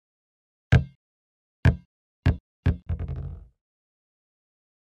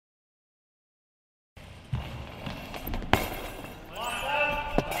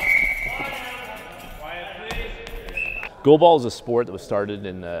Goalball is a sport that was started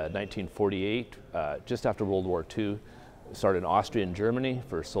in 1948, just after World War II. It started in Austria and Germany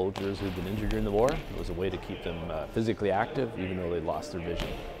for soldiers who'd been injured during the war. It was a way to keep them physically active, even though they lost their vision.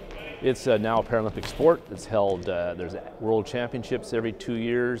 It's now a Paralympic sport. It's held, there's World Championships every 2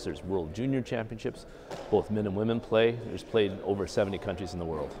 years. There's World Junior Championships. Both men and women play. There's played in over 70 countries in the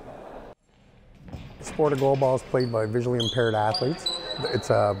world. The sport of goalball is played by visually impaired athletes. It's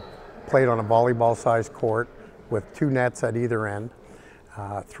played on a volleyball-sized court with 2 nets at either end.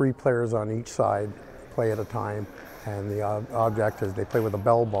 3 players on each side play at a time, and the object is they play with a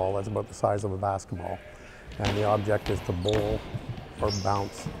bell ball that's about the size of a basketball. And the object is to bowl or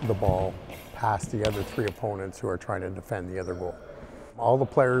bounce the ball past the other 3 opponents who are trying to defend the other goal. All the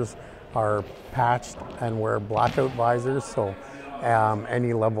players are patched and wear blackout visors, so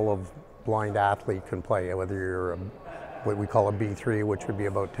any level of blind athlete can play, whether you're what we call a B3, which would be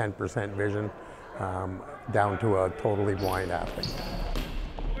about 10% vision, down to a totally blind athlete.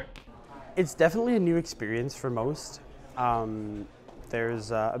 It's definitely a new experience for most.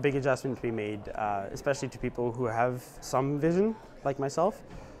 There's a big adjustment to be made, especially to people who have some vision, like myself.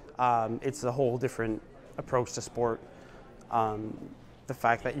 It's a whole different approach to sport. The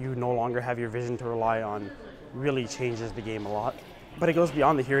fact that you no longer have your vision to rely on really changes the game a lot. But it goes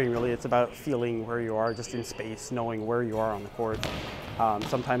beyond the hearing, really. It's about feeling where you are just in space, knowing where you are on the court.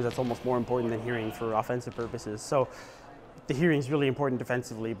 Sometimes that's almost more important than hearing for offensive purposes. So the hearing is really important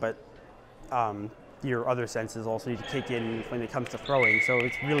defensively, but your other senses also need to kick in when it comes to throwing. So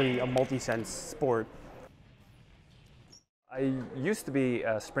it's really a multi-sense sport. I used to be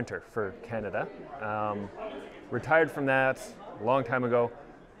a sprinter for Canada. Retired from that a long time ago,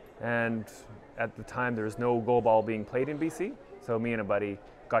 and at the time there was no goalball being played in BC. So me and a buddy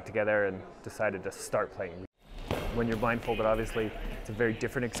got together and decided to start playing. When you're blindfolded, obviously, it's a very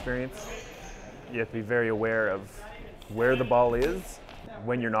different experience. You have to be very aware of where the ball is,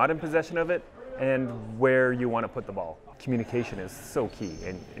 when you're not in possession of it, and where you want to put the ball. Communication is so key,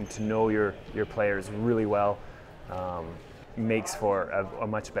 and to know your players really well makes for a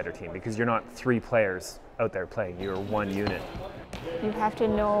much better team, because you're not 3 players out there playing, you're one unit. You have to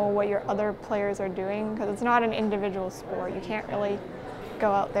know what your other players are doing, because it's not an individual sport. You can't really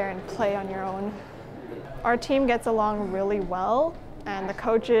go out there and play on your own. Our team gets along really well, and the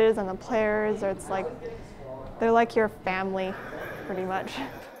coaches and the players, they're like your family, pretty much.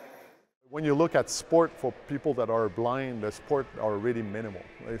 When you look at sport for people that are blind, the sport are really minimal.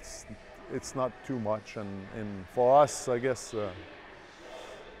 It's not too much, and for us, I guess,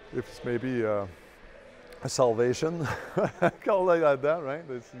 it's maybe a salvation, call it like that, right?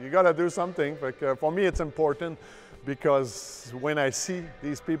 You got to do something. Like, for me, it's important because when I see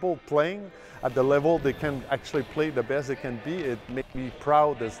these people playing at the level they can actually play the best they can be, it makes me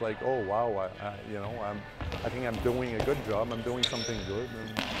proud. It's like, oh wow, I think I'm doing a good job. I'm doing something good.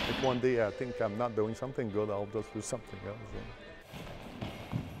 And if one day I think I'm not doing something good, I'll just do something else.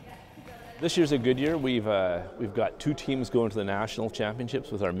 This year's a good year. We've got 2 teams going to the national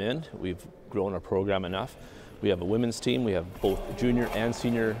championships with our men. We've grown our program enough. We have a women's team. We have both junior and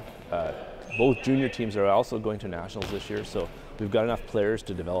senior. Both junior teams are also going to nationals this year, so we've got enough players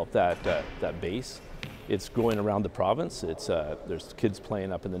to develop that base. It's growing around the province. There's kids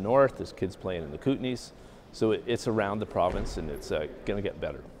playing up in the north. There's kids playing in the Kootenays. So it's around the province, and it's going to get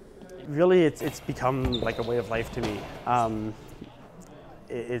better. Really, it's become like a way of life to me.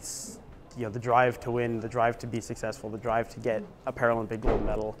 It's the drive to win, the drive to be successful, the drive to get a Paralympic gold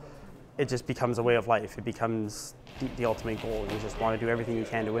medal. It just becomes a way of life. It becomes the ultimate goal. You just want to do everything you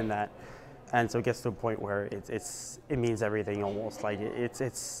can to win that. And so it gets to a point where it means everything almost. Like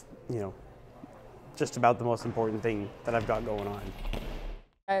it's just about the most important thing that I've got going on.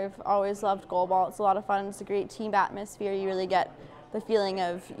 I've always loved goalball. It's a lot of fun. It's a great team atmosphere. You really get the feeling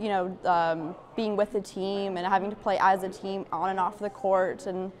of being with the team and having to play as a team on and off the court,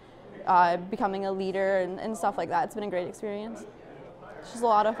 and becoming a leader and stuff like that. It's been a great experience. It's just a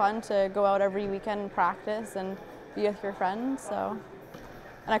lot of fun to go out every weekend and practice and be with your friends.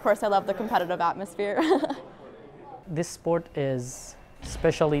 And of course, I love the competitive atmosphere. This sport is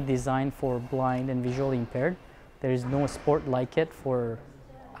specially designed for blind and visually impaired. There is no sport like it for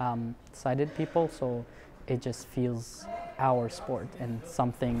sighted people, so it just feels our sport and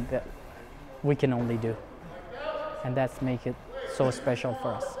something that we can only do. And that's make it so special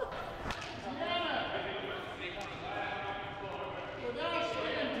for us.